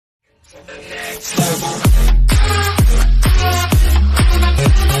The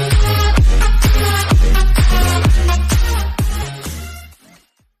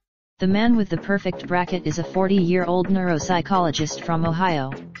man with the perfect bracket is a 40-year-old neuropsychologist from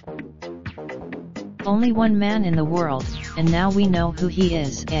Ohio. Only one man in the world, and now we know who he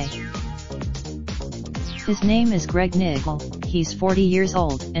is, His name is Greg Niggle. He's 40 years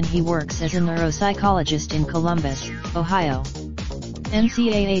old and he works as a neuropsychologist in Columbus, Ohio.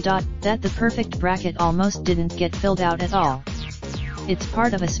 NCAA. That the perfect bracket almost didn't get filled out at all. It's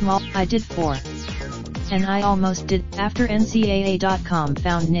part of a small I did for. And I almost did. After NCAA.com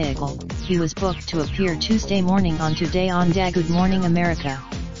found Niggle, he was booked to appear Tuesday morning on Today on Good Morning America.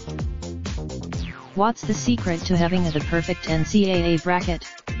 What's the secret to having the perfect NCAA bracket?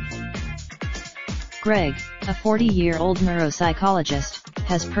 Greg, a 40-year-old neuropsychologist,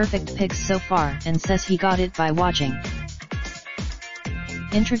 has perfect picks so far and says he got it by watching.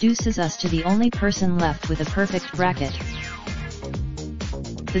 Introduces us to the only person left with a perfect bracket.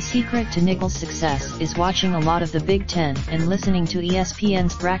 The secret to Niggle's success is watching a lot of the Big Ten and listening to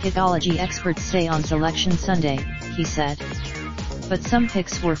ESPN's bracketology experts say on Selection Sunday, he said. But some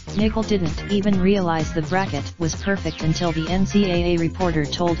picks were. Niggle didn't even realize the bracket was perfect until the NCAA reporter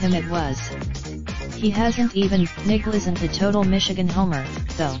told him it was. He hasn't even. Niggle isn't a total Michigan homer,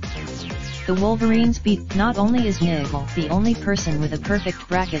 though. The Wolverines beat. Not only is Niggle the only person with a perfect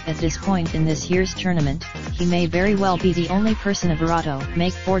bracket at this point in this year's tournament, he may very well be the only person of Verato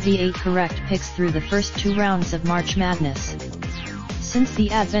make 48 correct picks through the first 2 rounds of March Madness. Since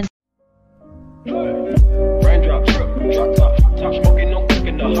the advent Raindrop, drop top, smoking, no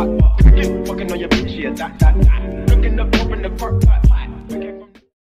cooking the hot pot. Fucking on your bitch, yeah, that. Looking up, open the park, pot.